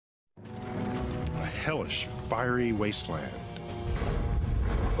hellish, fiery wasteland.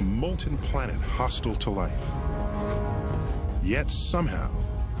 A molten planet hostile to life. Yet somehow,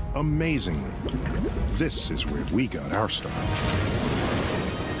 amazingly, this is where we got our start.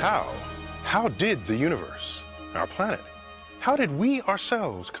 How? How did the universe, our planet, how did we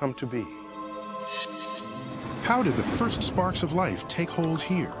ourselves come to be? How did the first sparks of life take hold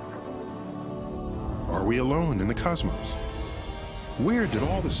here? Are we alone in the cosmos? Where did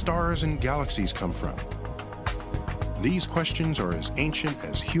all the stars and galaxies come from? These questions are as ancient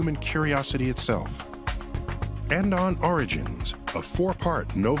as human curiosity itself. And on Origins, a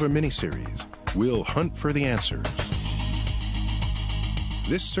 4-part Nova miniseries, we'll hunt for the answers.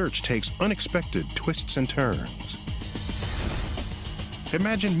 This search takes unexpected twists and turns.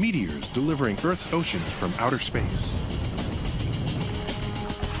 Imagine meteors delivering Earth's oceans from outer space.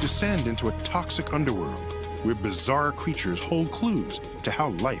 Descend into a toxic underworld where bizarre creatures hold clues to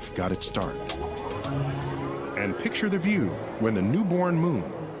how life got its start. And picture the view when the newborn moon,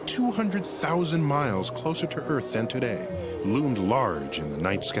 200,000 miles closer to Earth than today, loomed large in the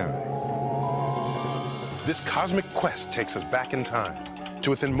night sky. This cosmic quest takes us back in time to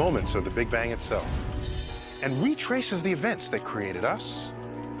within moments of the Big Bang itself and retraces the events that created us,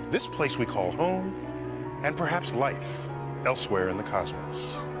 this place we call home, and perhaps life elsewhere in the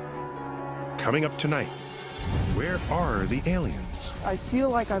cosmos. Coming up tonight, where are the aliens? I feel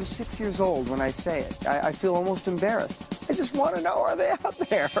like I'm 6 years old when I say it. I feel almost embarrassed. I just want to know, are they out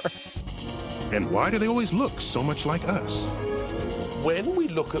there? And why do they always look so much like us? When we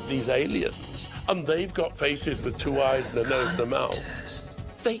look at these aliens, and they've got faces with 2 eyes and a nose and a mouth,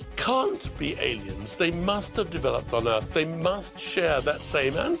 they can't be aliens. They must have developed on Earth. They must share that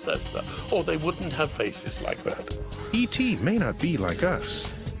same ancestor, or they wouldn't have faces like that. E.T. may not be like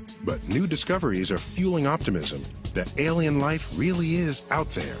us, but new discoveries are fueling optimism that alien life really is out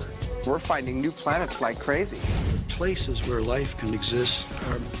there. We're finding new planets like crazy. Places where life can exist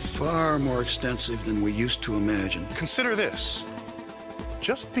are far more extensive than we used to imagine. Consider this.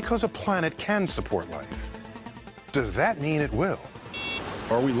 Just because a planet can support life, does that mean it will?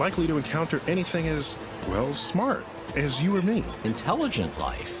 Are we likely to encounter anything as, well, smart as you or me? Intelligent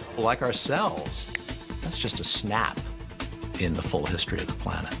life, like ourselves, that's just a snap in the full history of the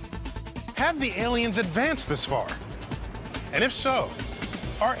planet. Have the aliens advanced this far? And if so,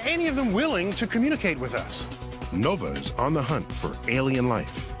 are any of them willing to communicate with us? Nova is on the hunt for alien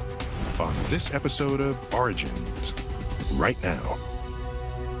life on this episode of Origins, right now.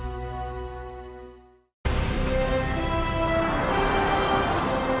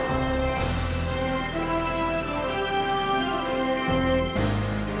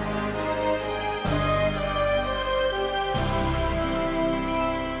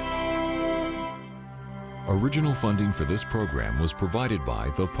 Original funding for this program was provided by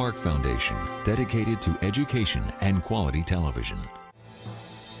the Park Foundation, dedicated to education and quality television,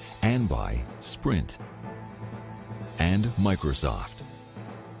 and by Sprint and Microsoft.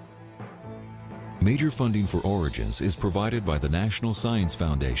 Major funding for Origins is provided by the National Science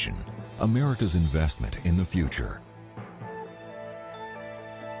Foundation, America's investment in the future.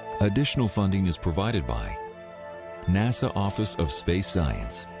 Additional funding is provided by NASA Office of Space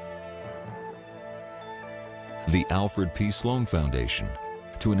Science, the Alfred P. Sloan Foundation,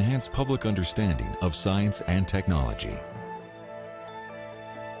 to enhance public understanding of science and technology,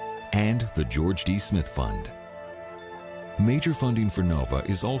 and the George D. Smith Fund. Major funding for NOVA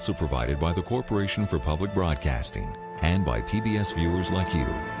is also provided by the Corporation for Public Broadcasting and by PBS viewers like you.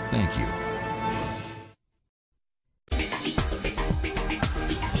 Thank you.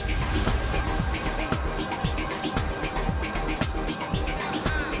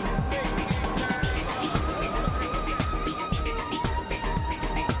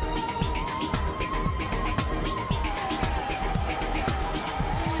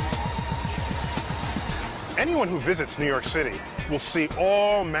 Anyone who visits New York City will see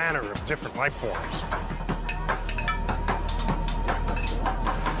all manner of different life forms.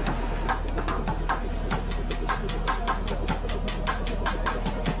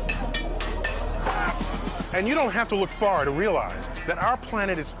 And you don't have to look far to realize that our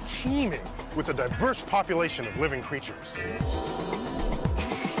planet is teeming with a diverse population of living creatures.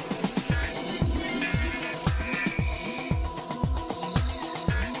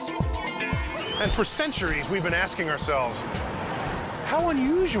 And for centuries, we've been asking ourselves, how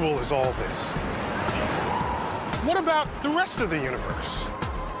unusual is all this? What about the rest of the universe?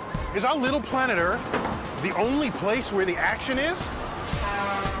 Is our little planet Earth the only place where the action is?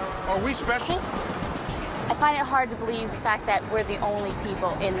 Are we special? I find it hard to believe the fact that we're the only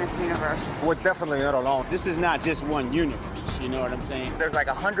people in this universe. We're definitely not alone. This is not just one universe, you know what I'm saying? There's like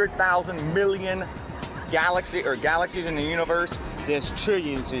 100,000 million galaxies in the universe? There's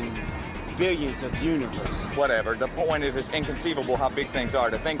trillions and billions of universes. Whatever. The point is, it's inconceivable how big things are.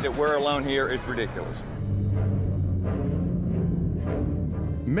 To think that we're alone here is ridiculous.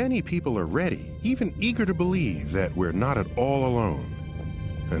 Many people are ready, even eager to believe that we're not at all alone.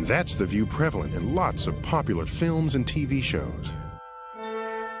 And that's the view prevalent in lots of popular films and TV shows.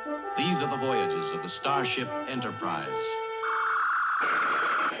 These are the voyages of the Starship Enterprise.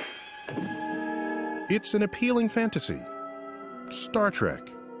 It's an appealing fantasy. Star Trek.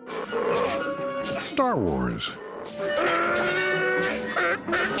 Star Wars.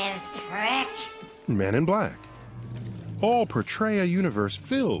 Men in Black. All portray a universe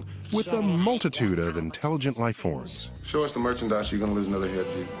filled with a multitude of intelligent life forms. Show us the merchandise, you're gonna lose another head,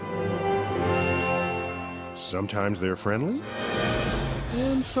 G. Sometimes they're friendly,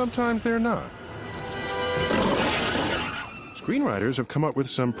 and sometimes they're not. Screenwriters have come up with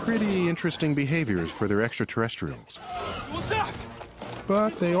some pretty interesting behaviors for their extraterrestrials. What's up?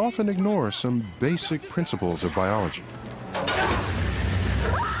 But they often ignore some basic principles of biology.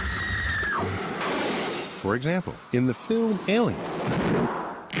 For example, in the film Alien,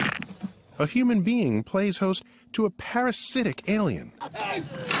 a human being plays host to a parasitic alien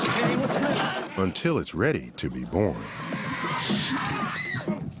until it's ready to be born.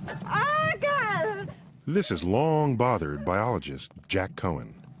 This has long bothered biologist Jack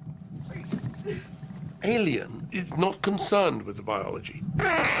Cohen. Alien is not concerned with the biology.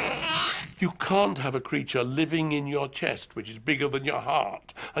 You can't have a creature living in your chest, which is bigger than your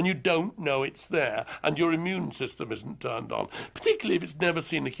heart, and you don't know it's there, and your immune system isn't turned on, particularly if it's never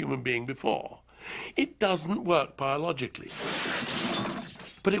seen a human being before. It doesn't work biologically.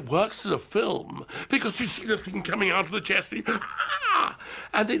 But it works as a film, because you see the thing coming out of the chest,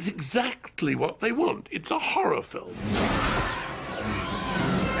 and it's exactly what they want. It's a horror film.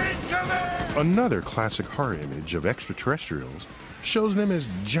 Another classic horror image of extraterrestrials shows them as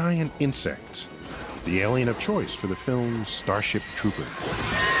giant insects, the alien of choice for the film Starship Troopers.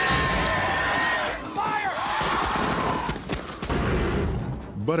 Fire!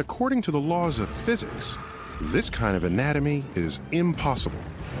 But according to the laws of physics, this kind of anatomy is impossible.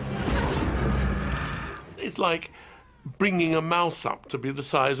 It's like bringing a mouse up to be the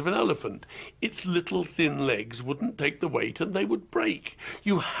size of an elephant. Its little thin legs wouldn't take the weight and they would break.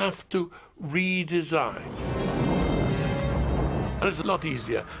 You have to redesign. And it's a lot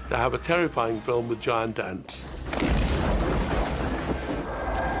easier to have a terrifying film with giant ants.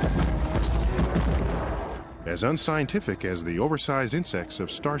 As unscientific as the oversized insects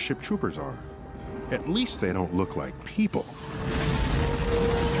of Starship Troopers are, at least they don't look like people.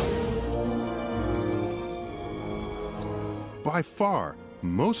 By far,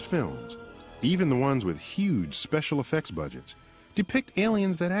 most films, even the ones with huge special effects budgets, depict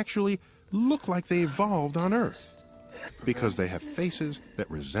aliens that actually look like they evolved on Earth, because they have faces that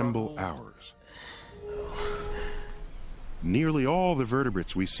resemble ours. Nearly all the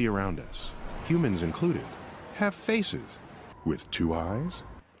vertebrates we see around us, humans included, have faces with 2 eyes,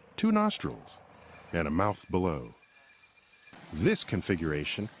 2 nostrils, and a mouth below. This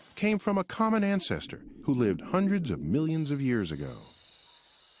configuration came from a common ancestor who lived hundreds of millions of years ago.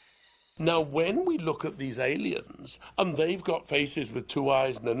 Now, when we look at these aliens, and they've got faces with 2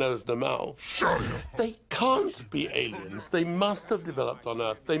 eyes and a nose and a mouth, they can't be aliens. They must have developed on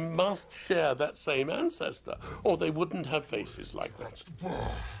Earth. They must share that same ancestor, or they wouldn't have faces like that.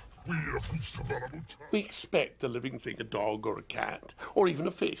 We expect a living thing, a dog or a cat, or even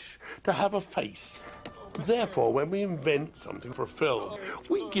a fish, to have a face. Therefore, when we invent something for a film,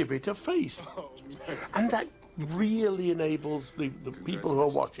 we give it a face. And that really enables the people who are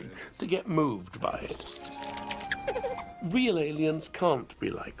watching to get moved by it. Real aliens can't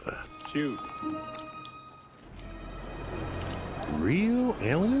be like that. Cute. Real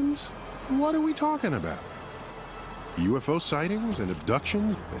aliens? What are we talking about? UFO sightings and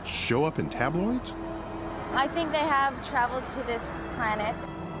abductions that show up in tabloids? I think they have traveled to this planet.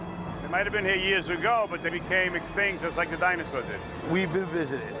 They might have been here years ago, but they became extinct just like the dinosaur did. We've been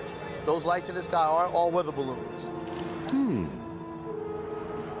visited. Those lights in the sky aren't all weather balloons.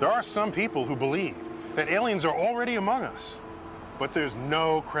 There are some people who believe that aliens are already among us, but there's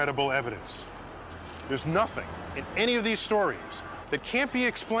no credible evidence. There's nothing in any of these stories that can't be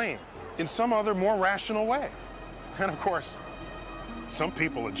explained in some other more rational way. And of course, some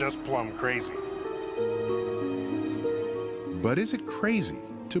people are just plumb crazy. But is it crazy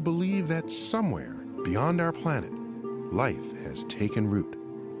to believe that somewhere beyond our planet, life has taken root?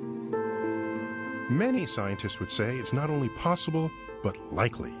 Many scientists would say it's not only possible, but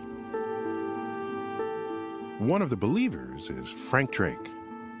likely. One of the believers is Frank Drake.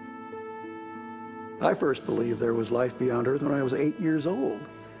 I first believed there was life beyond Earth when I was 8 years old.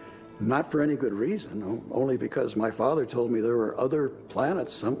 Not for any good reason, only because my father told me there were other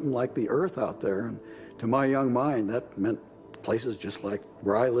planets, something like the Earth out there. And to my young mind, that meant places just like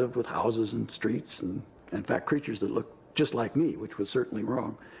where I lived, with houses and streets and, in fact, creatures that looked just like me, which was certainly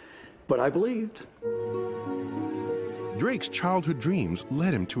wrong. But I believed. Drake's childhood dreams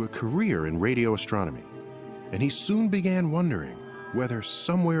led him to a career in radio astronomy, and he soon began wondering whether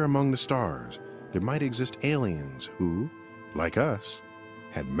somewhere among the stars there might exist aliens who, like us,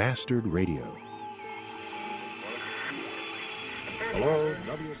 had mastered radio. Hello?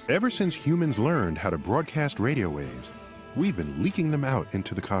 Ever since humans learned how to broadcast radio waves, we've been leaking them out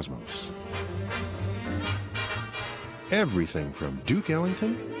into the cosmos. Everything from Duke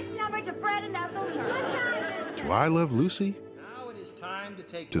Ellington to I Love Lucy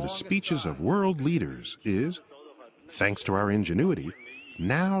to the speeches of world leaders is, thanks to our ingenuity,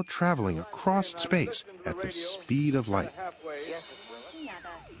 now traveling across space at the speed of light.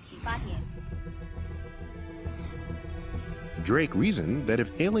 Drake reasoned that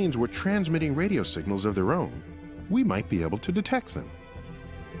if aliens were transmitting radio signals of their own, we might be able to detect them.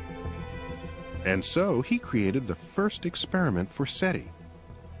 And so he created the first experiment for SETI,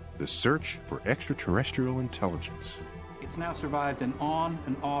 the search for extraterrestrial intelligence. It's now survived an on,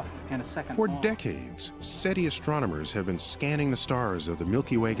 an off, and a second For on. decades, SETI astronomers have been scanning the stars of the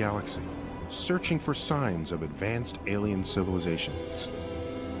Milky Way galaxy, searching for signs of advanced alien civilizations.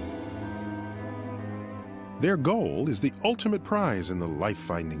 Their goal is the ultimate prize in the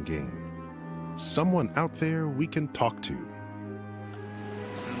life-finding game. Someone out there we can talk to.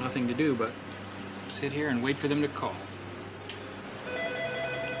 So nothing to do but sit here and wait for them to call.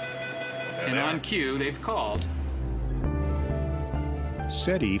 And on cue, they've called.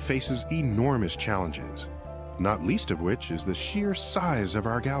 SETI faces enormous challenges, not least of which is the sheer size of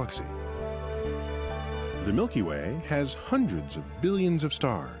our galaxy. The Milky Way has hundreds of billions of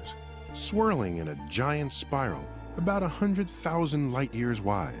stars, swirling in a giant spiral about 100,000 light-years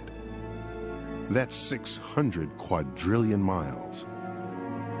wide. That's 600 quadrillion miles.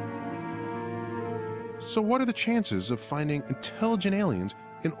 So what are the chances of finding intelligent aliens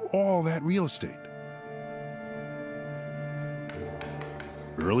in all that real estate?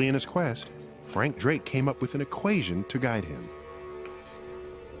 Early in his quest, Frank Drake came up with an equation to guide him.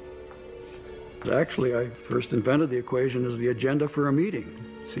 Actually, I first invented the equation as the agenda for a meeting.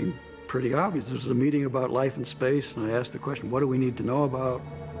 It seemed pretty obvious. This was a meeting about life in space, and I asked the question, what do we need to know about?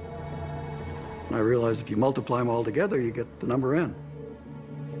 And I realized if you multiply them all together, you get the number n.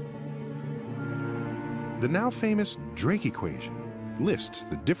 The now famous Drake equation lists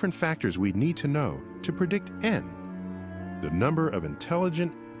the different factors we'd need to know to predict n, the number of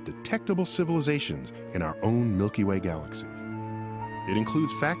intelligent, detectable civilizations in our own Milky Way galaxy. It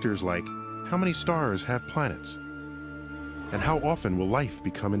includes factors like how many stars have planets, and how often will life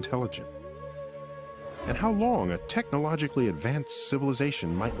become intelligent, and how long a technologically advanced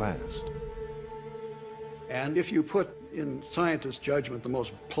civilization might last. And if you put in scientists' judgment the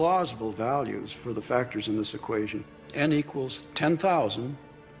most plausible values for the factors in this equation, n equals 10,000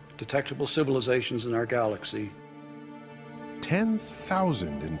 detectable civilizations in our galaxy.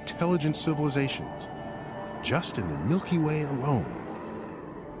 10,000 intelligent civilizations, just in the Milky Way alone.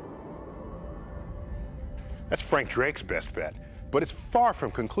 That's Frank Drake's best bet, but it's far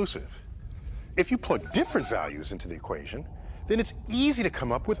from conclusive. If you plug different values into the equation, then it's easy to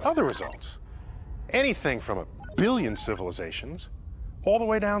come up with other results. Anything from 1 billion civilizations all the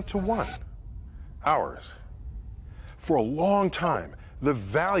way down to 1, ours. For a long time, the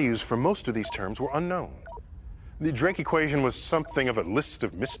values for most of these terms were unknown. The Drake equation was something of a list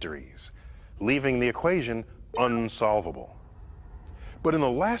of mysteries, leaving the equation unsolvable. But in the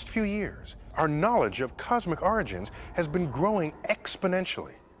last few years, our knowledge of cosmic origins has been growing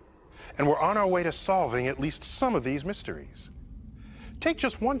exponentially, and we're on our way to solving at least some of these mysteries. Take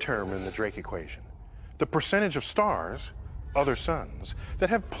just one term in the Drake equation, the percentage of stars, other suns, that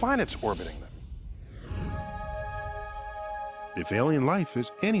have planets orbiting them. If alien life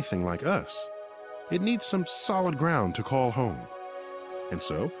is anything like us, it needs some solid ground to call home. And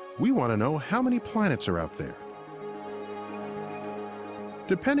so, we want to know how many planets are out there.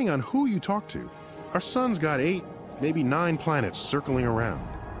 Depending on who you talk to, our sun's got 8, maybe 9 planets circling around,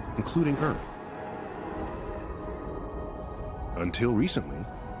 including Earth. Until recently,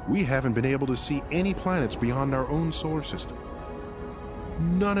 we haven't been able to see any planets beyond our own solar system.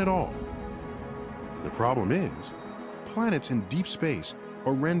 None at all. The problem is, planets in deep space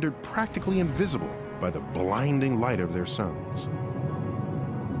are rendered practically invisible by the blinding light of their suns.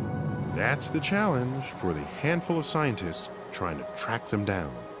 That's the challenge for the handful of scientists trying to track them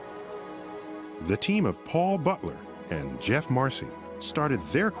down. The team of Paul Butler and Jeff Marcy started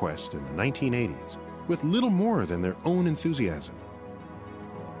their quest in the 1980s with little more than their own enthusiasm.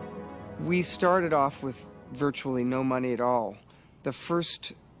 We started off with virtually no money at all. The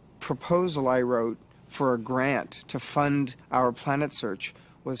first proposal I wrote for a grant to fund our planet search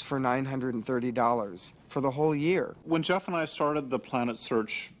was for $930 for the whole year. When Jeff and I started the planet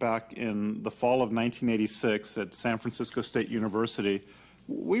search back in the fall of 1986 at San Francisco State University,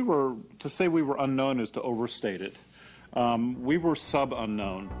 to say we were unknown is to overstate it. We were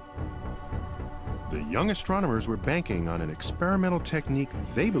sub-unknown. The young astronomers were banking on an experimental technique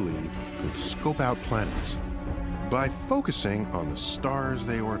they believed could scope out planets by focusing on the stars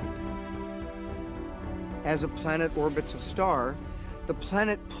they orbit. As a planet orbits a star, the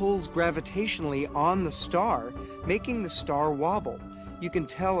planet pulls gravitationally on the star, making the star wobble. You can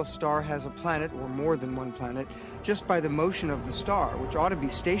tell a star has a planet, or more than one planet, just by the motion of the star, which ought to be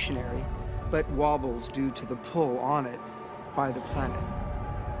stationary, but wobbles due to the pull on it by the planet.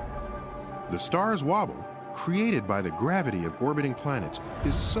 The star's wobble, created by the gravity of orbiting planets,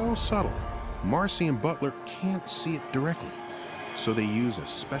 is so subtle, Marcy and Butler can't see it directly, so they use a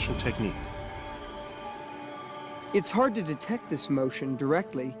special technique. It's hard to detect this motion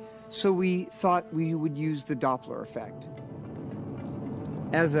directly, so we thought we would use the Doppler effect.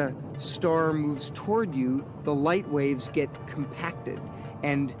 As a star moves toward you, the light waves get compacted,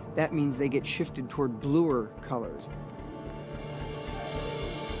 and that means they get shifted toward bluer colors.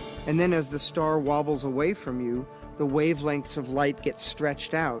 And then as the star wobbles away from you, the wavelengths of light get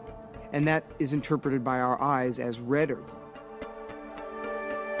stretched out, and that is interpreted by our eyes as redder.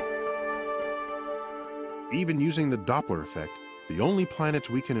 Even using the Doppler effect, the only planets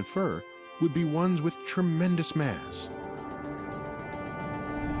we can infer would be ones with tremendous mass.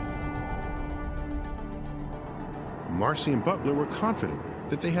 Marcy and Butler were confident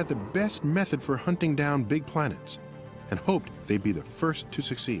that they had the best method for hunting down big planets and hoped they'd be the first to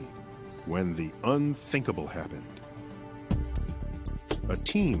succeed when the unthinkable happened. A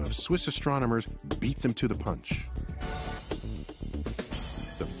team of Swiss astronomers beat them to the punch.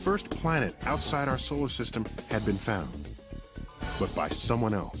 The first planet outside our solar system had been found, but by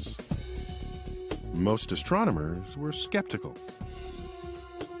someone else. Most astronomers were skeptical.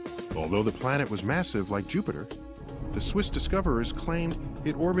 Although the planet was massive like Jupiter, the Swiss discoverers claimed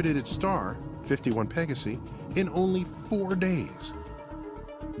it orbited its star, 51 Pegasi, in only 4 days.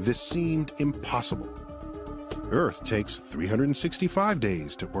 This seemed impossible. Earth takes 365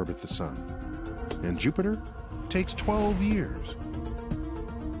 days to orbit the Sun, and Jupiter takes 12 years.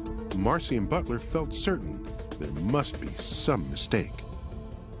 Marcy and Butler felt certain there must be some mistake.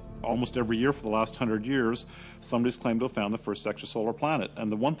 Almost every year for the last 100 years, somebody's claimed to have found the first extrasolar planet.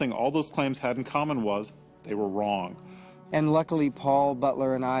 And the one thing all those claims had in common was they were wrong. And luckily, Paul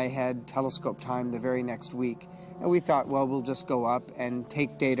Butler and I had telescope time the very next week. And we thought, well, we'll just go up and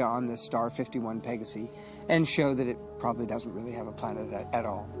take data on this star, 51 Pegasi, and show that it probably doesn't really have a planet at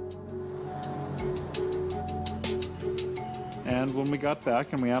all. And when we got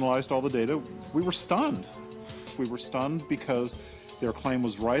back and we analyzed all the data, we were stunned. We were stunned because their claim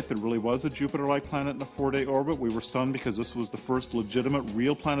was right, there really was a Jupiter-like planet in a 4-day orbit. We were stunned because this was the first legitimate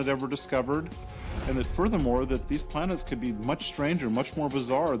real planet ever discovered. And that furthermore, that these planets could be much stranger, much more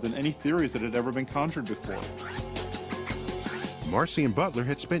bizarre than any theories that had ever been conjured before. Marcy and Butler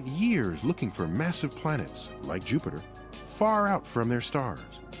had spent years looking for massive planets, like Jupiter, far out from their stars,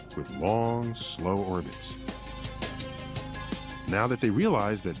 with long, slow orbits. Now that they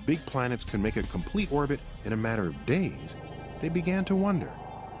realized that big planets can make a complete orbit in a matter of days, they began to wonder,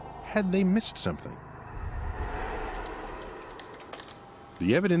 had they missed something?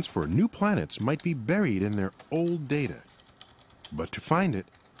 The evidence for new planets might be buried in their old data, but to find it,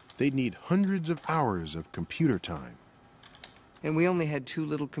 they'd need hundreds of hours of computer time. And we only had 2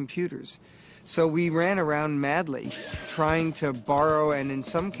 little computers. So we ran around madly, trying to borrow and in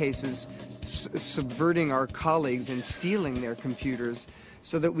some cases subverting our colleagues and stealing their computers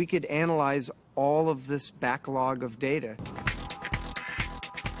so that we could analyze all of this backlog of data.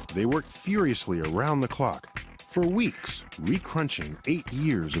 They worked furiously around the clock for weeks, recrunching 8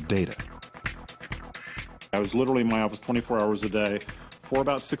 years of data. I was literally in my office 24 hours a day for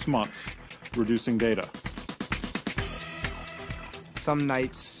about 6 months, reducing data. Some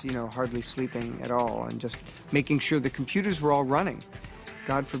nights, hardly sleeping at all and just making sure the computers were all running.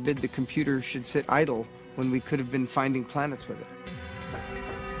 God forbid the computer should sit idle when we could have been finding planets with it.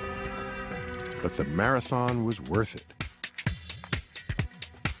 But the marathon was worth it.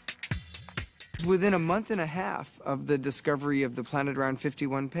 Within a month and a half of the discovery of the planet around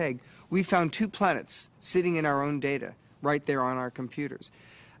 51 Peg, we found 2 planets sitting in our own data right there on our computers.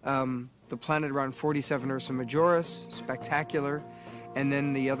 The planet around 47 Ursa Majoris, spectacular, and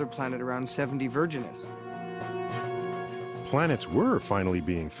then the other planet around 70 Virginis. Planets were finally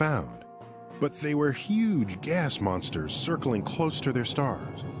being found, but they were huge gas monsters circling close to their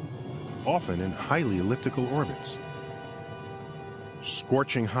stars, often in highly elliptical orbits.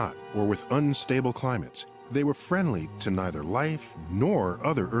 Scorching hot or with unstable climates, they were friendly to neither life nor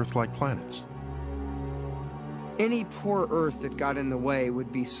other Earth-like planets. Any poor Earth that got in the way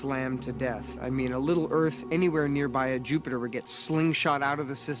would be slammed to death. I mean, a little Earth anywhere nearby a Jupiter would get slingshot out of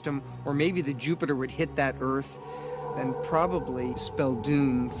the system, or maybe the Jupiter would hit that Earth and probably spell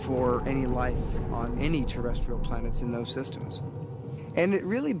doom for any life on any terrestrial planets in those systems. And it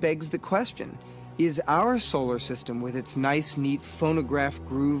really begs the question, is our solar system with its nice, neat phonograph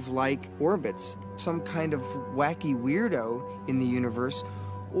groove-like orbits some kind of wacky weirdo in the universe,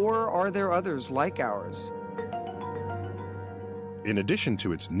 or are there others like ours? In addition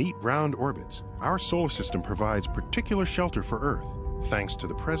to its neat round orbits, our solar system provides particular shelter for Earth, thanks to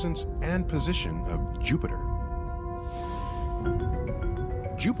the presence and position of Jupiter.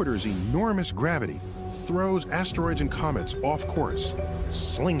 Jupiter's enormous gravity throws asteroids and comets off course,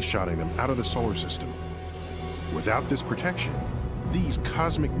 slingshotting them out of the solar system. Without this protection, these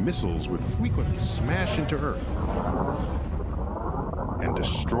cosmic missiles would frequently smash into Earth and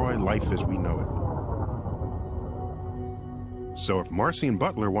destroy life as we know it. So if Marcy and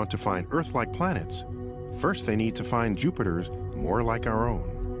Butler want to find Earth-like planets, first they need to find Jupiters more like our own.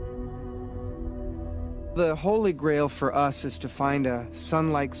 The holy grail for us is to find a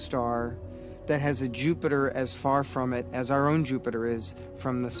sun-like star that has a Jupiter as far from it as our own Jupiter is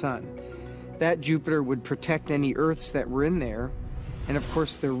from the sun. That Jupiter would protect any Earths that were in there, and of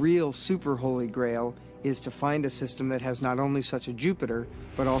course the real super holy grail is to find a system that has not only such a Jupiter,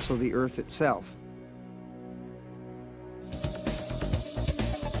 but also the Earth itself.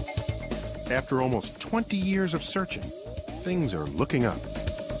 After almost 20 years of searching, things are looking up.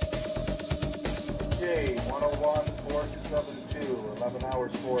 Okay, 101, 472, 11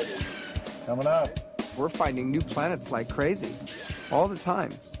 hours 40. Coming up. We're finding new planets like crazy, all the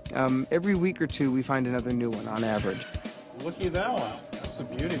time. Every week or two we find another new one on average. Looky at that one. That's a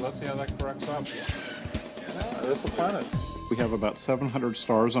beauty. Let's see how that corrects up. Yeah, that's a planet. We have about 700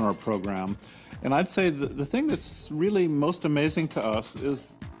 stars on our program, and I'd say the thing that's really most amazing to us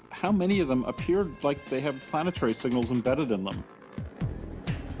is how many of them appear like they have planetary signals embedded in them.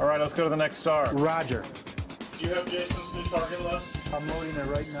 All right, let's go to the next star. Roger. Do you have Jason's new target list? I'm loading it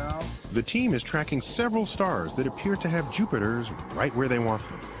right now. The team is tracking several stars that appear to have Jupiters right where they want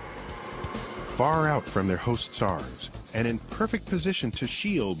them. Far out from their host stars, and in perfect position to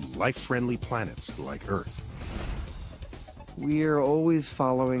shield life-friendly planets like Earth. We are always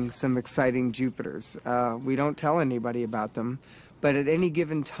following some exciting Jupiters. We don't tell anybody about them, but at any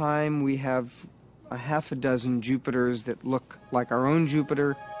given time we have a half a dozen Jupiters that look like our own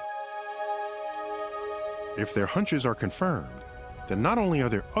Jupiter. If their hunches are confirmed, then not only are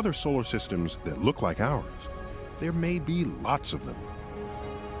there other solar systems that look like ours, there may be lots of them.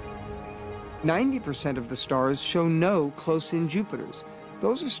 90% of the stars show no close-in Jupiters.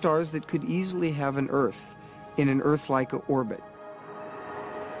 Those are stars that could easily have an Earth in an Earth-like orbit.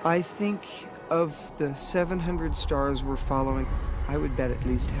 I think of the 700 stars we're following, I would bet at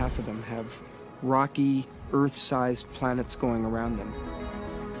least half of them have rocky, Earth-sized planets going around them.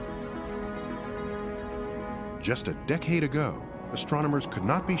 Just a decade ago, astronomers could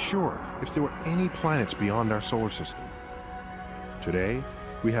not be sure if there were any planets beyond our solar system. Today,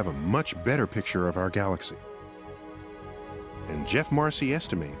 we have a much better picture of our galaxy. And Jeff Marcy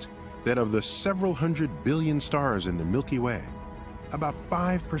estimates that of the several hundred billion stars in the Milky Way, about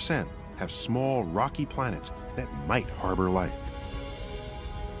 5% have small rocky planets that might harbor life.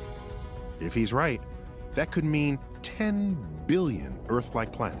 If he's right, that could mean 10 billion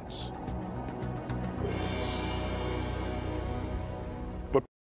Earth-like planets. But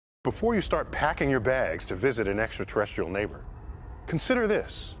before you start packing your bags to visit an extraterrestrial neighbor, consider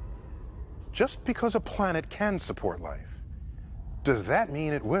this. Just because a planet can support life, does that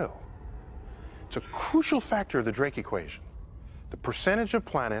mean it will? It's a crucial factor of the Drake equation, the percentage of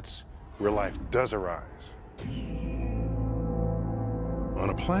planets where life does arise. On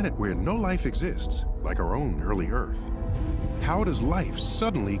a planet where no life exists, like our own early Earth, how does life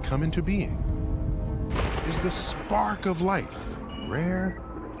suddenly come into being? Is the spark of life rare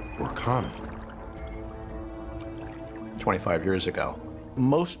or common? 25 years ago,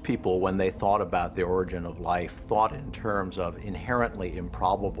 most people, when they thought about the origin of life, thought in terms of inherently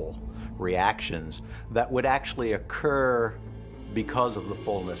improbable reactions that would actually occur because of the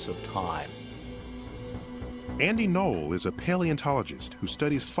fullness of time. Andy Knoll is a paleontologist who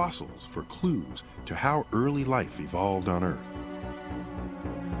studies fossils for clues to how early life evolved on Earth.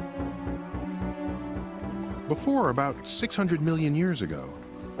 Before about 600 million years ago,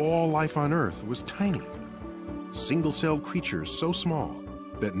 all life on Earth was tiny. Single-celled creatures so small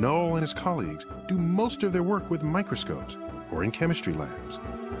that Knoll and his colleagues do most of their work with microscopes or in chemistry labs.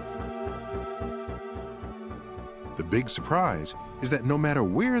 The big surprise is that no matter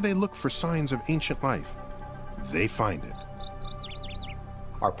where they look for signs of ancient life, they find it.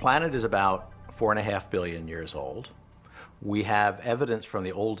 Our planet is about 4.5 billion years old. We have evidence from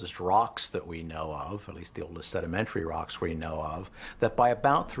the oldest rocks that we know of, at least the oldest sedimentary rocks we know of, that by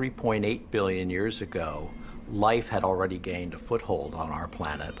about 3.8 billion years ago, life had already gained a foothold on our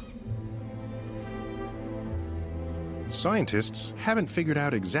planet. Scientists haven't figured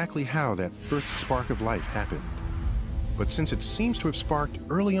out exactly how that first spark of life happened. But since it seems to have sparked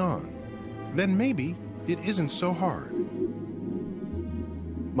early on, then maybe it isn't so hard.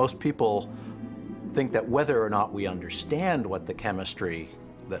 Most people think that whether or not we understand what the chemistry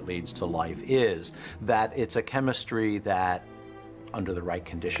that leads to life is, that it's a chemistry that, under the right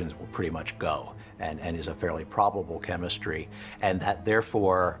conditions, will pretty much go and is a fairly probable chemistry, and that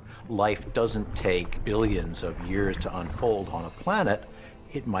therefore life doesn't take billions of years to unfold on a planet.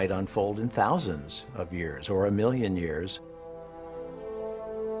 It might unfold in thousands of years or 1 million years.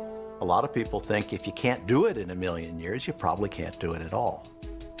 A lot of people think if you can't do it in 1 million years, you probably can't do it at all.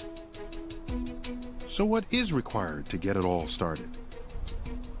 So what is required to get it all started?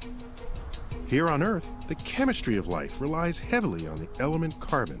 Here on Earth, the chemistry of life relies heavily on the element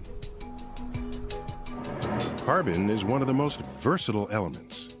carbon. Carbon is one of the most versatile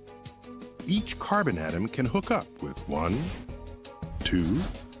elements. Each carbon atom can hook up with 1, 2,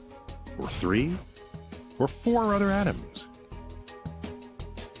 or 3, or 4 other atoms.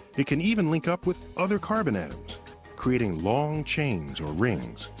 It can even link up with other carbon atoms, creating long chains or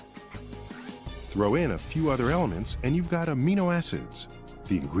rings. Throw in a few other elements and you've got amino acids,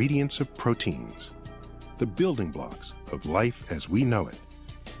 the ingredients of proteins, the building blocks of life as we know it.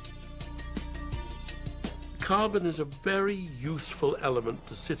 Carbon is a very useful element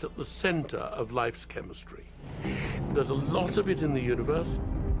to sit at the center of life's chemistry. There's a lot of it in the universe.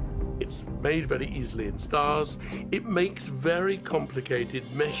 It's made very easily in stars. It makes very complicated,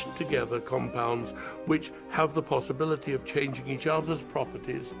 meshed together compounds which have the possibility of changing each other's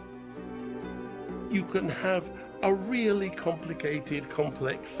properties. You can have a really complicated,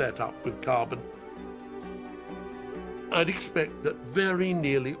 complex setup with carbon. I'd expect that very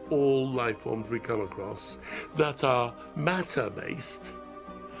nearly all life forms we come across that are matter-based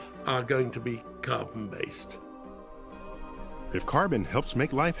are going to be carbon-based. If carbon helps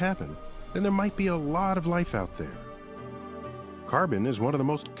make life happen, then there might be a lot of life out there. Carbon is one of the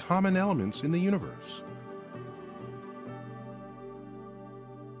most common elements in the universe.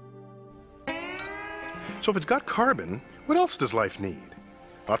 So if it's got carbon, what else does life need?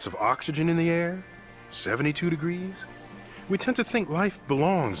 Lots of oxygen in the air? 72 degrees? We tend to think life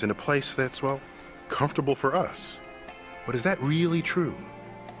belongs in a place that's, well, comfortable for us. But is that really true?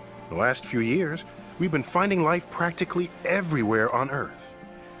 The last few years, we've been finding life practically everywhere on Earth,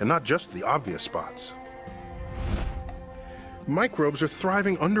 and not just the obvious spots. Microbes are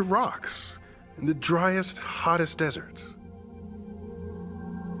thriving under rocks, in the driest, hottest deserts.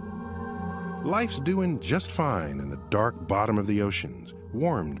 Life's doing just fine in the dark bottom of the oceans,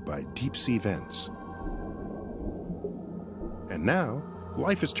 warmed by deep-sea vents. And now,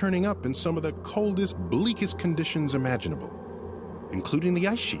 life is turning up in some of the coldest, bleakest conditions imaginable, including the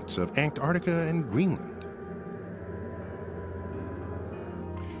ice sheets of Antarctica and Greenland.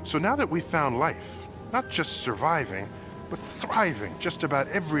 So now that we've found life, not just surviving, but thriving just about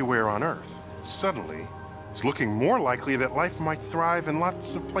everywhere on Earth, suddenly, it's looking more likely that life might thrive in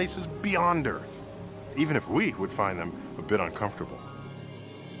lots of places beyond Earth, even if we would find them a bit uncomfortable.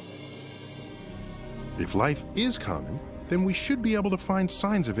 If life is common, then we should be able to find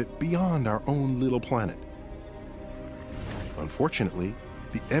signs of it beyond our own little planet. Unfortunately,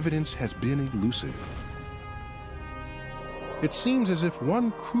 the evidence has been elusive. It seems as if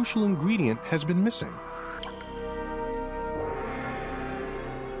one crucial ingredient has been missing.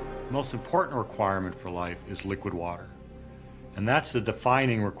 The most important requirement for life is liquid water. And that's the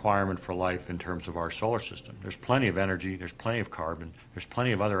defining requirement for life in terms of our solar system. There's plenty of energy, there's plenty of carbon, there's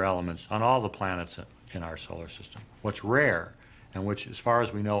plenty of other elements on all the planets in our solar system. What's rare, and which as far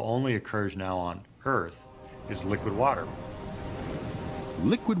as we know only occurs now on Earth, is liquid water.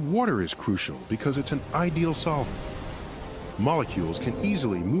 Liquid water is crucial because it's an ideal solvent. Molecules can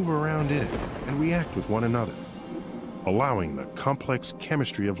easily move around in it and react with one another, allowing the complex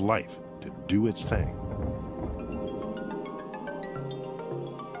chemistry of life to do its thing.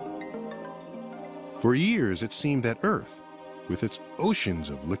 For years, it seemed that Earth, with its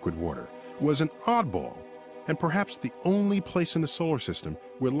oceans of liquid water, was an oddball and perhaps the only place in the solar system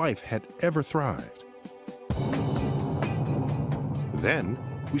where life had ever thrived. Then,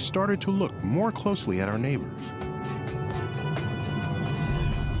 we started to look more closely at our neighbors.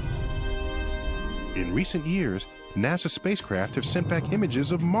 In recent years, NASA spacecraft have sent back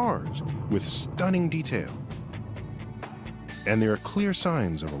images of Mars with stunning detail. And there are clear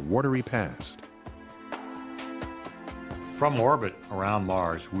signs of a watery past. From orbit around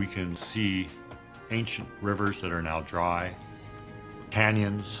Mars, we can see ancient rivers that are now dry,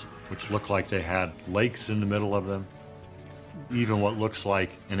 canyons, which look like they had lakes in the middle of them, even what looks like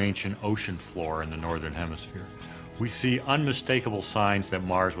an ancient ocean floor in the northern hemisphere. We see unmistakable signs that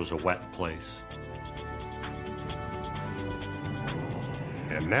Mars was a wet place.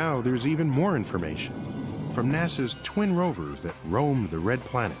 And now there's even more information from NASA's twin rovers that roam the red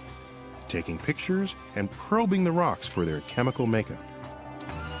planet, taking pictures and probing the rocks for their chemical makeup.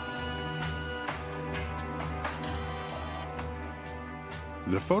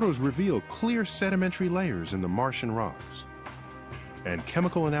 The photos reveal clear sedimentary layers in the Martian rocks, and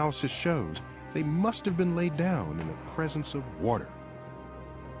chemical analysis shows they must have been laid down in the presence of water.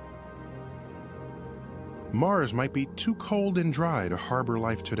 Mars might be too cold and dry to harbor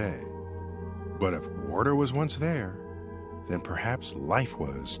life today, but if water was once there, then perhaps life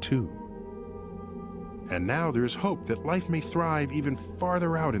was too. And now there's hope that life may thrive even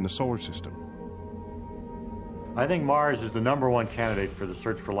farther out in the solar system. I think Mars is the #1 candidate for the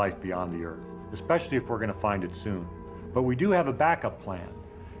search for life beyond the Earth, especially if we're going to find it soon. But we do have a backup plan.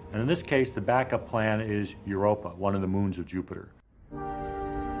 And in this case, the backup plan is Europa, one of the moons of Jupiter.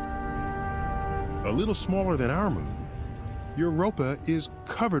 A little smaller than our moon, Europa is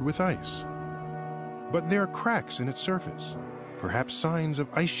covered with ice. But there are cracks in its surface, perhaps signs of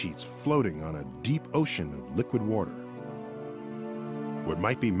ice sheets floating on a deep ocean of liquid water. What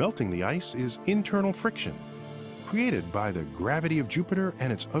might be melting the ice is internal friction, created by the gravity of Jupiter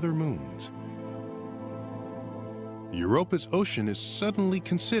and its other moons. Europa's ocean is suddenly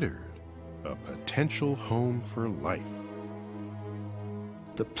considered a potential home for life.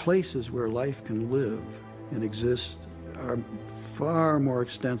 The places where life can live and exist are far more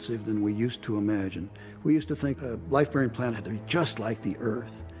extensive than we used to imagine. We used to think a life-bearing planet had to be just like the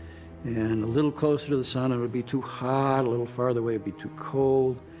Earth. And a little closer to the sun, it would be too hot, a little farther away, it would be too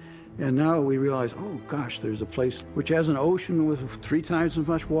cold. And now we realize, oh gosh, there's a place which has an ocean with 3 times as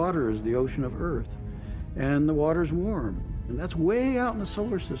much water as the ocean of Earth. And the water's warm. And that's way out in the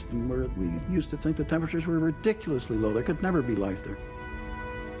solar system where we used to think the temperatures were ridiculously low. There could never be life there.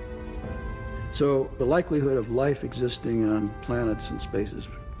 So the likelihood of life existing on planets and space has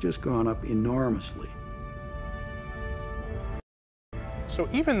just gone up enormously. So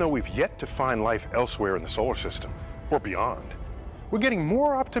even though we've yet to find life elsewhere in the solar system, or beyond, we're getting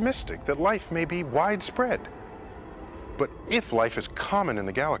more optimistic that life may be widespread. But if life is common in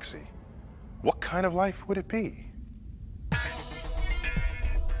the galaxy, what kind of life would it be?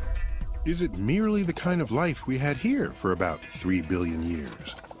 Is it merely the kind of life we had here for about 3 billion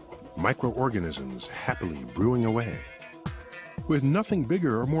years? Microorganisms happily brewing away, with nothing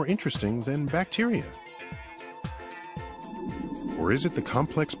bigger or more interesting than bacteria? Or is it the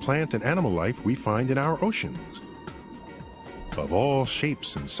complex plant and animal life we find in our oceans, of all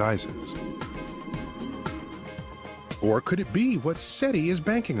shapes and sizes? Or could it be what SETI is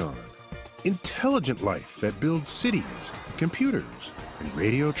banking on? Intelligent life that builds cities, computers, and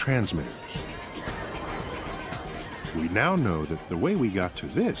radio transmitters. We now know that the way we got to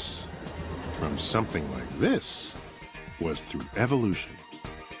this, from something like this, was through evolution.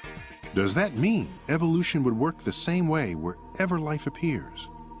 Does that mean evolution would work the same way wherever life appears?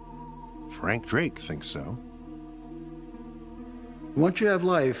 Frank Drake thinks so. Once you have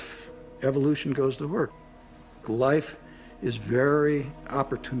life, evolution goes to work. Life is very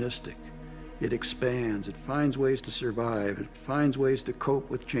opportunistic. It expands, it finds ways to survive, it finds ways to cope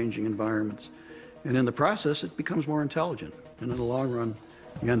with changing environments. And in the process, it becomes more intelligent. And in the long run,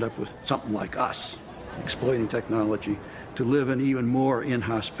 you end up with something like us, exploiting technology to live in even more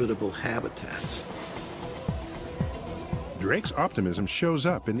inhospitable habitats. Drake's optimism shows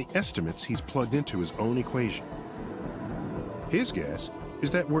up in the estimates he's plugged into his own equation. His guess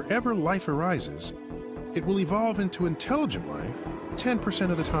is that wherever life arises, it will evolve into intelligent life 10%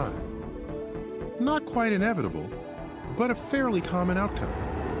 of the time. Not quite inevitable, but a fairly common outcome.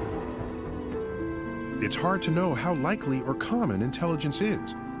 It's hard to know how likely or common intelligence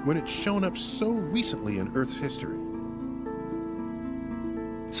is when it's shown up so recently in Earth's history.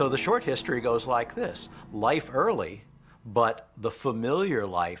 So the short history goes like this. Life early But the familiar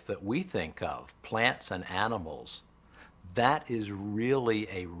life that we think of, plants and animals, that is really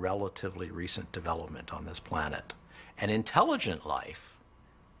a relatively recent development on this planet. And intelligent life,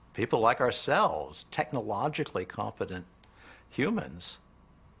 people like ourselves, technologically competent humans,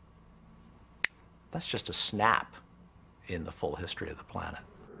 that's just a snap in the full history of the planet.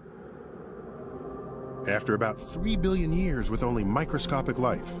 After about 3 billion years with only microscopic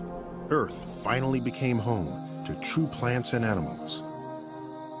life, Earth finally became home to true plants and animals.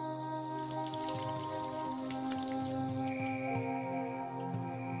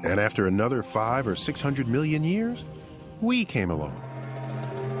 And after another 500 or 600 million years, we came along.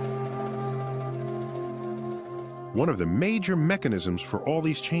 One of the major mechanisms for all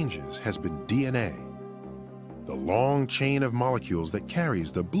these changes has been DNA, the long chain of molecules that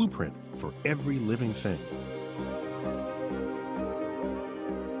carries the blueprint for every living thing.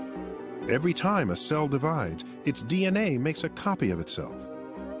 Every time a cell divides, its DNA makes a copy of itself.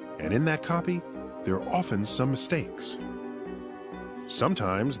 And in that copy, there are often some mistakes.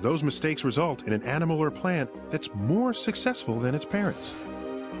 Sometimes those mistakes result in an animal or plant that's more successful than its parents.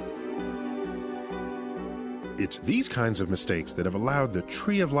 It's these kinds of mistakes that have allowed the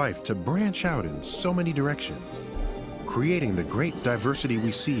tree of life to branch out in so many directions, creating the great diversity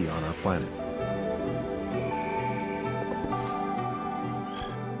we see on our planet.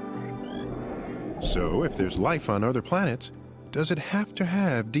 So, if there's life on other planets, does it have to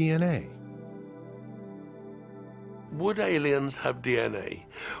have DNA? Would aliens have DNA?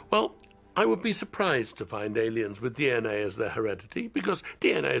 Well, I would be surprised to find aliens with DNA as their heredity, because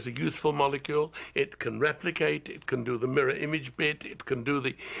DNA is a useful molecule. It can replicate, it can do the mirror image bit, it can do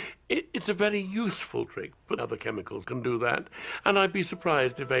the... It's a very useful trick, but other chemicals can do that. And I'd be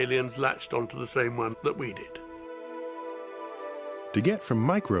surprised if aliens latched onto the same one that we did. To get from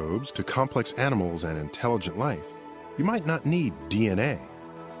microbes to complex animals and intelligent life, you might not need DNA.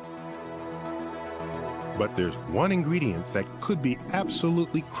 But there's one ingredient that could be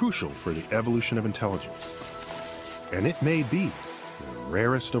absolutely crucial for the evolution of intelligence. And it may be the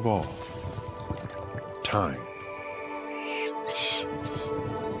rarest of all: time.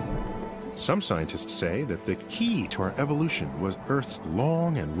 Some scientists say that the key to our evolution was Earth's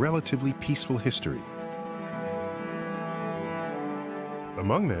long and relatively peaceful history.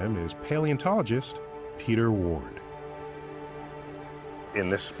 Among them is paleontologist Peter Ward. In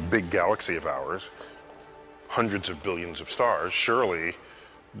this big galaxy of ours, hundreds of billions of stars, surely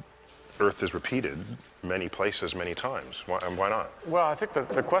Earth is repeated many places, many times. Why not? Well, I think that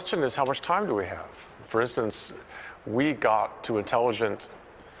the question is, how much time do we have? For instance, we got to intelligent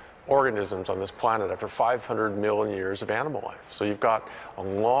organisms on this planet after 500 million years of animal life. So you've got a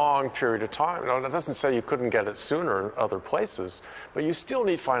long period of time. Now, that doesn't say you couldn't get it sooner in other places, but you still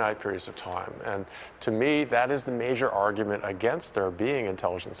need finite periods of time. And to me, that is the major argument against there being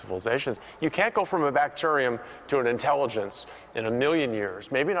intelligent civilizations. You can't go from a bacterium to an intelligence in 1 million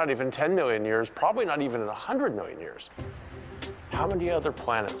years, maybe not even 10 million years, probably not even in 100 million years. How many other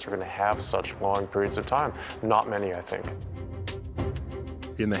planets are going to have such long periods of time? Not many, I think.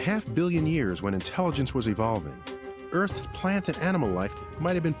 In the 500 million years when intelligence was evolving, Earth's plant and animal life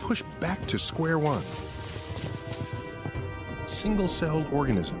might have been pushed back to square one. Single-celled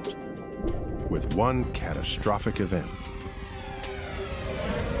organisms with one catastrophic event.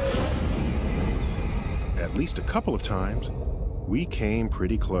 At least a couple of times, we came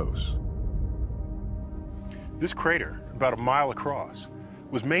pretty close. This crater, about a mile across,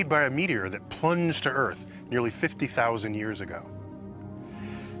 was made by a meteor that plunged to Earth nearly 50,000 years ago.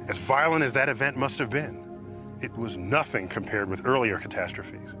 As violent as that event must have been, it was nothing compared with earlier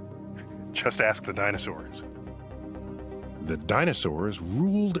catastrophes. Just ask the dinosaurs. The dinosaurs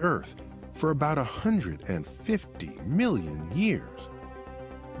ruled Earth for about 150 million years.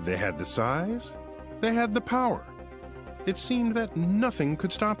 They had the size, they had the power. It seemed that nothing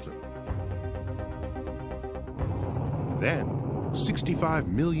could stop them. Then, 65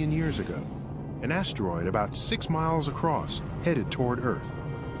 million years ago, an asteroid about 6 miles across headed toward Earth.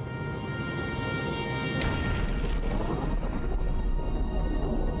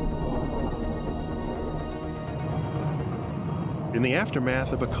 In the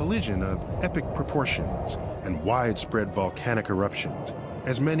aftermath of a collision of epic proportions and widespread volcanic eruptions,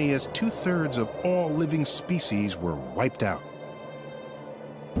 as many as 2/3 of all living species were wiped out.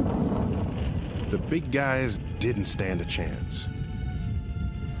 The big guys didn't stand a chance.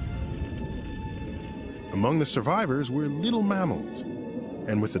 Among the survivors were little mammals,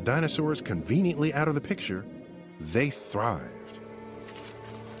 and with the dinosaurs conveniently out of the picture, they thrived.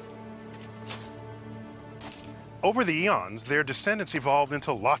 Over the eons, their descendants evolved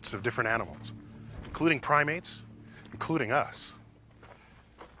into lots of different animals, including primates, including us.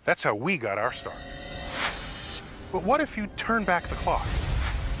 That's how we got our start. But what if you turn back the clock?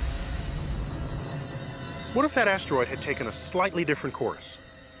 What if that asteroid had taken a slightly different course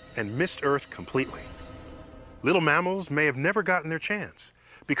and missed Earth completely? Little mammals may have never gotten their chance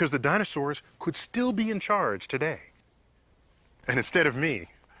because the dinosaurs could still be in charge today. And instead of me,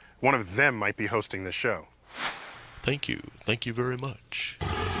 one of them might be hosting this show. Thank you. Thank you very much.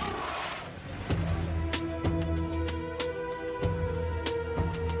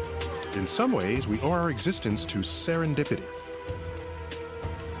 In some ways, we owe our existence to serendipity.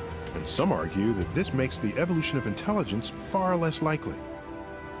 And some argue that this makes the evolution of intelligence far less likely.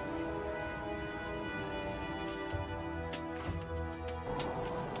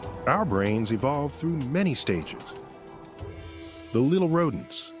 Our brains evolved through many stages. The little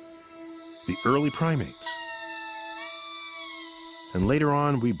rodents, the early primates, and later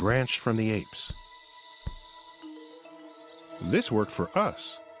on we branched from the apes. This worked for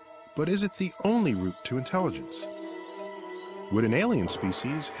us, but is it the only route to intelligence? Would an alien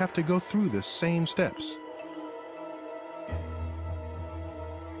species have to go through the same steps?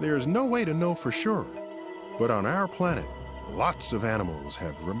 There is no way to know for sure, but on our planet, lots of animals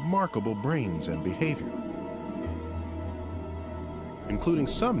have remarkable brains and behavior, including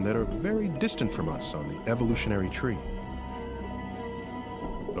some that are very distant from us on the evolutionary tree.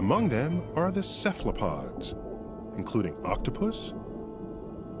 Among them are the cephalopods, including octopus,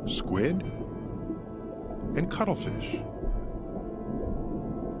 squid, and cuttlefish.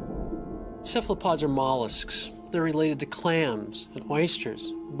 Cephalopods are mollusks. They're related to clams and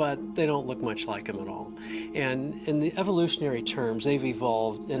oysters, but they don't look much like them at all. And in the evolutionary terms, they've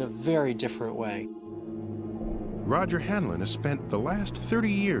evolved in a very different way. Roger Hanlon has spent the last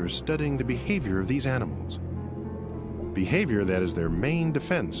 30 years studying the behavior of these animals. Behavior that is their main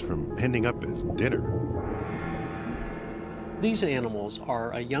defense from ending up as dinner. These animals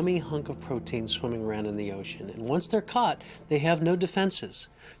are a yummy hunk of protein swimming around in the ocean, and once they're caught, they have no defenses.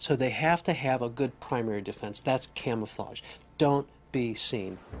 So they have to have a good primary defense. That's camouflage. Don't be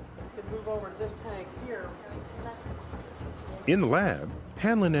seen. You can move over to this tank here. In the lab,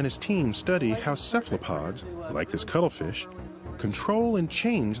 Hanlon and his team study how cephalopods, like this cuttlefish, control and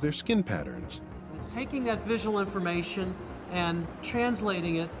change their skin patterns. It's taking that visual information and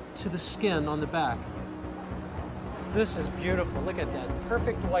translating it to the skin on the back. This is beautiful. Look at that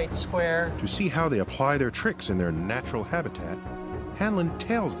perfect white square. To see how they apply their tricks in their natural habitat, Hanlon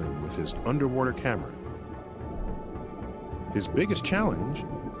tails them with his underwater camera. His biggest challenge?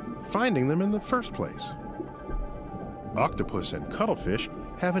 Finding them in the first place. Octopus and cuttlefish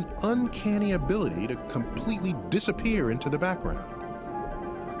have an uncanny ability to completely disappear into the background.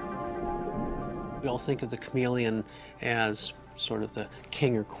 We all think of the chameleon as sort of the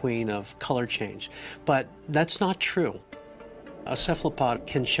king or queen of color change, but that's not true. A cephalopod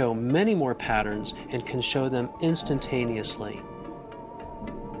can show many more patterns and can show them instantaneously.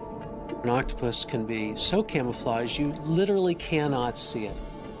 An octopus can be so camouflaged you literally cannot see it.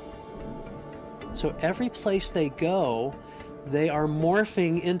 So every place they go, they are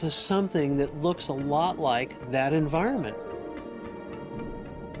morphing into something that looks a lot like that environment.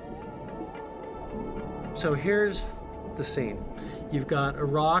 So here's the scene. You've got a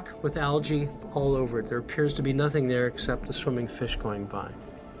rock with algae all over it. There appears to be nothing there except the swimming fish going by.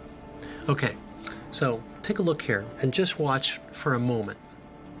 Okay, so take a look here and just watch for a moment.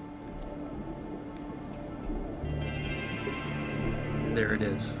 And there it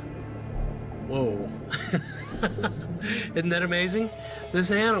is. Whoa. Isn't that amazing?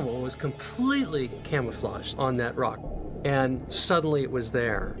 This animal was completely camouflaged on that rock, and suddenly it was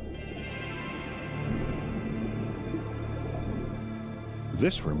there.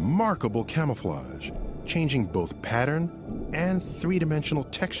 This remarkable camouflage, changing both pattern and three-dimensional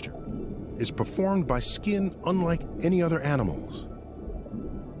texture, is performed by skin unlike any other animal's.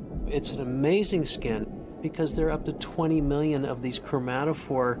 It's an amazing skin because there are up to 20 million of these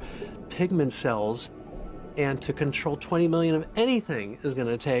chromatophore pigment cells, and to control 20 million of anything is going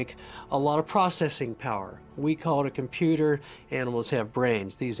to take a lot of processing power. We call it a computer. Animals have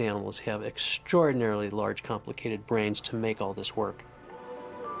brains. These animals have extraordinarily large, complicated brains to make all this work.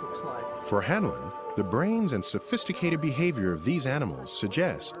 For Hanlon, the brains and sophisticated behavior of these animals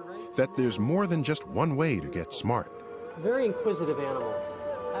suggest that there's more than just one way to get smart. Very inquisitive animal.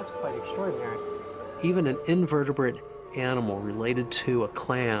 That's quite extraordinary. Even an invertebrate animal related to a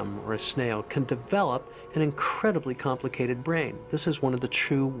clam or a snail can develop an incredibly complicated brain. This is one of the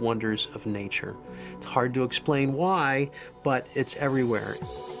true wonders of nature. It's hard to explain why, but it's everywhere.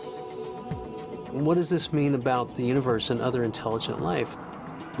 What does this mean about the universe and other intelligent life?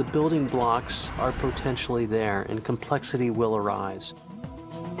 The building blocks are potentially there, and complexity will arise.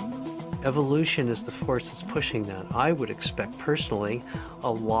 Evolution is the force that's pushing that. I would expect personally a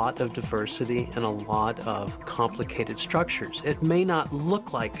lot of diversity and a lot of complicated structures. It may not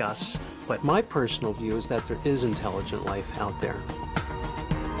look like us, but my personal view is that there is intelligent life out there.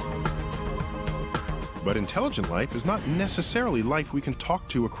 But intelligent life is not necessarily life we can talk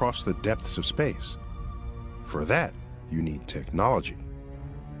to across the depths of space. For that, you need technology.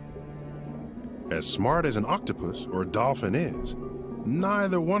 As smart as an octopus or a dolphin is,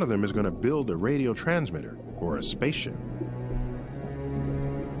 neither one of them is going to build a radio transmitter or a spaceship.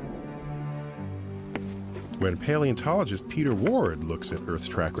 When paleontologist Peter Ward looks at Earth's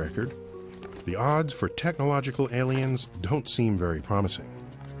track record, the odds for technological aliens don't seem very promising.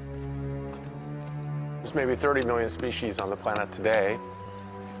 There's maybe 30 million species on the planet today.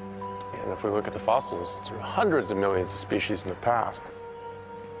 And if we look at the fossils, there are hundreds of millions of species in the past.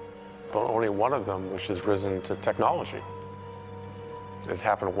 But only one of them which has risen to technology. It's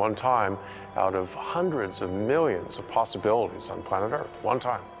happened one time out of hundreds of millions of possibilities on planet Earth. One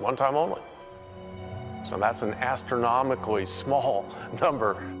time only. So that's an astronomically small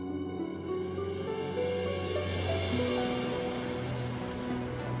number.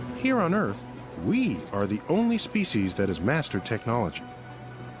 Here on Earth, we are the only species that has mastered technology.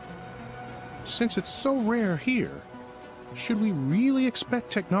 Since it's so rare here, should we really expect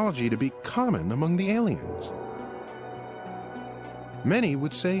technology to be common among the aliens? Many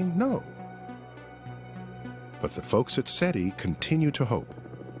would say no. But the folks at SETI continue to hope.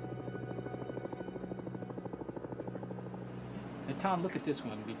 Now, Tom, look at this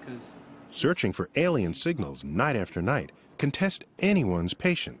one, because Searching for alien signals night after night can test anyone's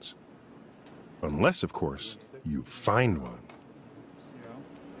patience. Unless, of course, you find one.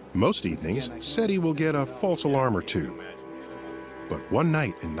 Most evenings, SETI will get a false alarm or two. But one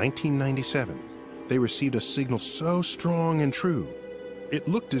night in 1997, they received a signal so strong and true, it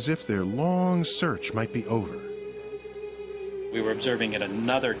looked as if their long search might be over. we were observing at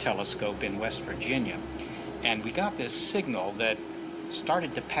another telescope in West Virginia, and we got this signal that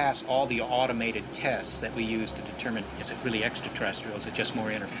started to pass all the automated tests that we use to determine, is it really extraterrestrial, is it just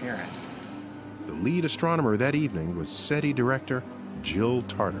more interference? The lead astronomer that evening was SETI director Jill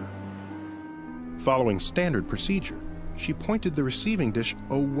Tarter. Following standard procedure, she pointed the receiving dish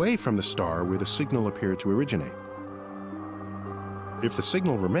away from the star where the signal appeared to originate. If the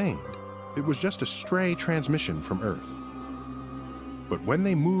signal remained, it was just a stray transmission from Earth. But when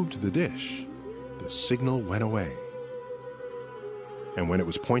they moved the dish, the signal went away. And when it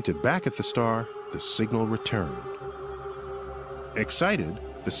was pointed back at the star, the signal returned. Excited,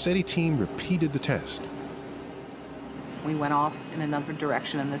 the SETI team repeated the test. We went off in another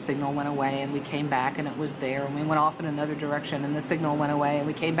direction and the signal went away, and we came back and it was there, and we went off in another direction and the signal went away, and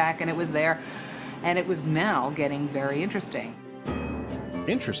we came back and it was there, and it was now getting very interesting.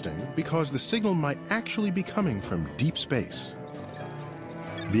 Interesting because the signal might actually be coming from deep space.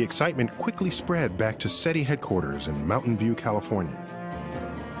 The excitement quickly spread back to SETI headquarters in Mountain View, California.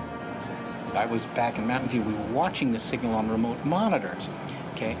 I was back in Mountain View. We were watching the signal on remote monitors.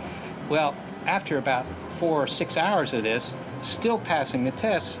 Okay, well, after about 4 or 6 hours of this, still passing the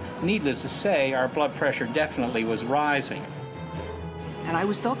tests, needless to say, our blood pressure definitely was rising. And I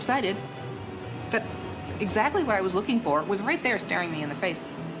was so excited that exactly what I was looking for was right there staring me in the face.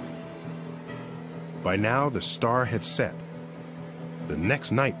 By now, the star had set. The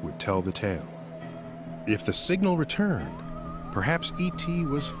next night would tell the tale. If the signal returned, perhaps E.T.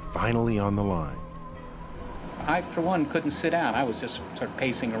 was finally on the line. I, for one, couldn't sit down. I was just sort of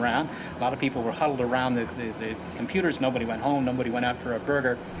pacing around. A lot of people were huddled around the computers. Nobody went home. Nobody went out for a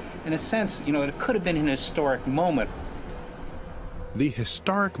burger. In a sense, you know, it could have been an historic moment. The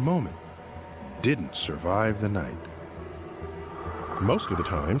historic moment didn't survive the night. Most of the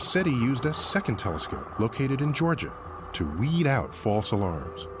time, SETI used a second telescope located in Georgia to weed out false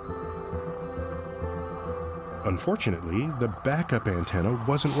alarms. Unfortunately, the backup antenna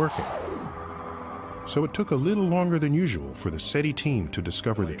wasn't working. So it took a little longer than usual for the SETI team to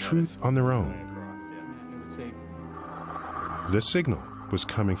discover the truth on their own. The signal was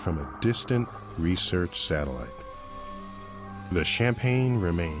coming from a distant research satellite. The champagne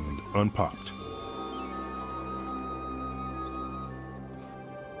remained unpopped.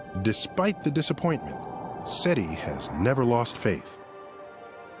 Despite the disappointment, SETI has never lost faith.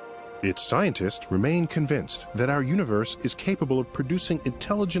 Its scientists remain convinced that our universe is capable of producing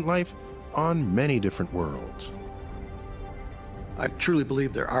intelligent life on many different worlds. I truly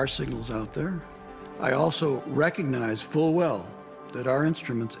believe there are signals out there. I also recognize full well that our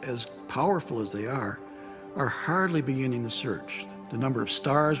instruments, as powerful as they are hardly beginning the search. The number of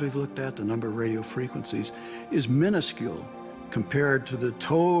stars we've looked at, the number of radio frequencies, is minuscule compared to the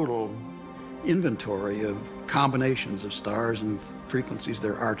total inventory of combinations of stars and frequencies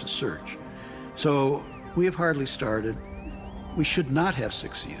there are to search. So we have hardly started. We should not have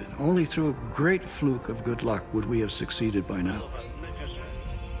succeeded. Only through a great fluke of good luck would we have succeeded by now.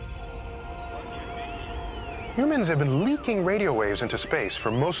 Humans have been leaking radio waves into space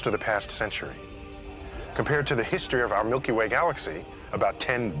for most of the past century. Compared to the history of our Milky Way galaxy, about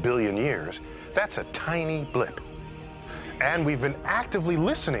 10 billion years, that's a tiny blip. And we've been actively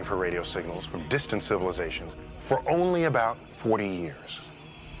listening for radio signals from distant civilizations for only about 40 years.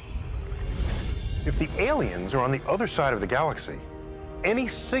 If the aliens are on the other side of the galaxy, any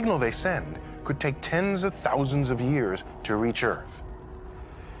signal they send could take tens of thousands of years to reach Earth.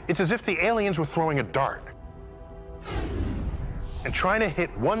 It's as if the aliens were throwing a dart and trying to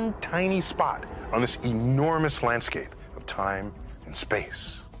hit one tiny spot on this enormous landscape of time and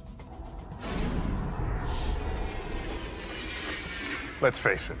space. Let's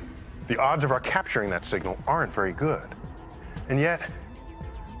face it, the odds of our capturing that signal aren't very good. And yet,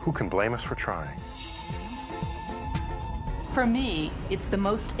 who can blame us for trying? For me, it's the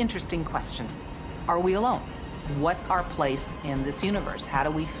most interesting question. Are we alone? What's our place in this universe? How do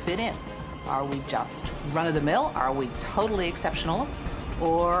we fit in? Are we just run-of-the-mill? Are we totally exceptional?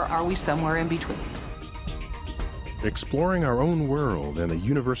 Or are we somewhere in between? Exploring our own world and the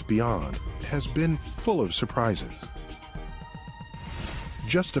universe beyond has been full of surprises.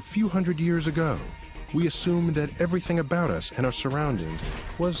 Just a few hundred years ago, we assumed that everything about us and our surroundings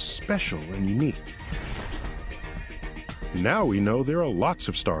was special and unique. Now we know there are lots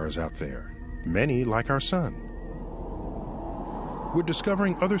of stars out there, many like our sun. We're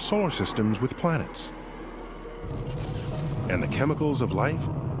discovering other solar systems with planets. And the chemicals of life,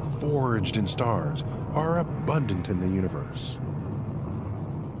 forged in stars, are abundant in the universe.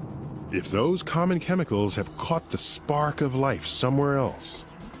 If those common chemicals have caught the spark of life somewhere else,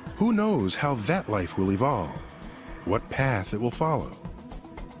 who knows how that life will evolve, what path it will follow,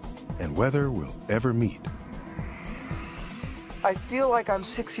 and whether we'll ever meet. I feel like I'm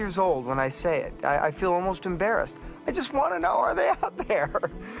 6 years old when I say it. I feel almost embarrassed. I just want to know, are they out there?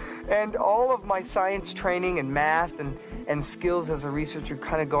 And all of my science training and math and skills as a researcher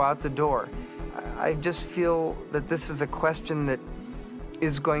kind of go out the door. I just feel that this is a question that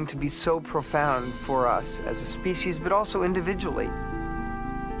is going to be so profound for us as a species, but also individually.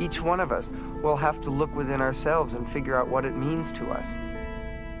 Each one of us will have to look within ourselves and figure out what it means to us.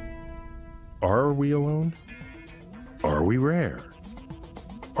 Are we alone? Are we rare?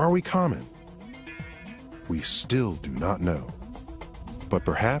 Are we common? We still do not know. But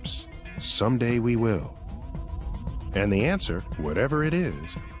perhaps someday we will. And the answer, whatever it is,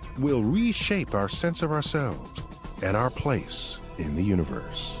 will reshape our sense of ourselves and our place in the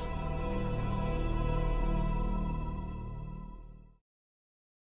universe.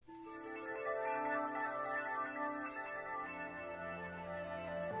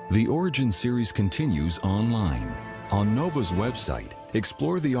 The Origin series continues online. On NOVA's website,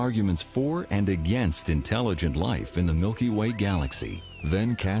 explore the arguments for and against intelligent life in the Milky Way galaxy.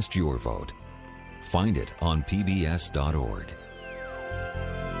 Then cast your vote. Find it on pbs.org.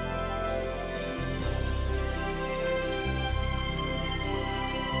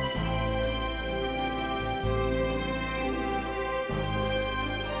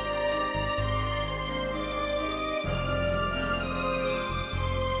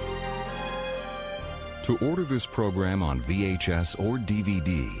 To order this program on VHS or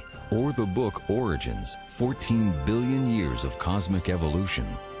DVD, or the book Origins, 14 Billion Years of Cosmic Evolution,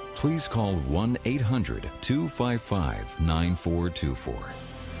 please call 1-800-255-9424.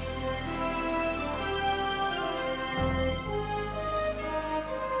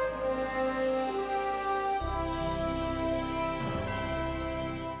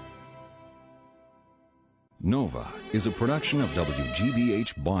 NOVA is a production of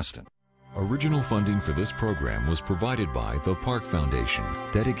WGBH Boston. Original funding for this program was provided by the Park Foundation,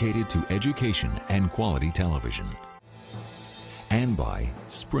 dedicated to education and quality television, and by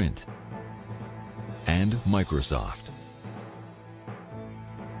Sprint and Microsoft.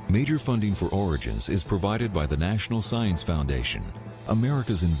 Major funding for Origins is provided by the National Science Foundation,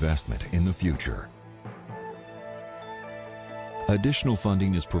 America's investment in the future. Additional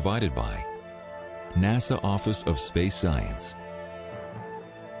funding is provided by NASA Office of Space Science,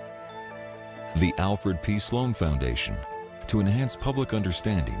 the Alfred P. Sloan Foundation, to enhance public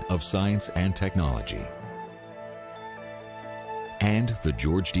understanding of science and technology, and the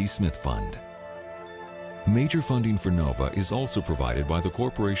George D. Smith Fund. Major funding for NOVA is also provided by the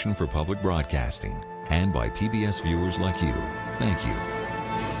Corporation for Public Broadcasting and by PBS viewers like you. Thank you.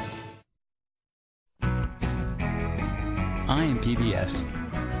 I am PBS.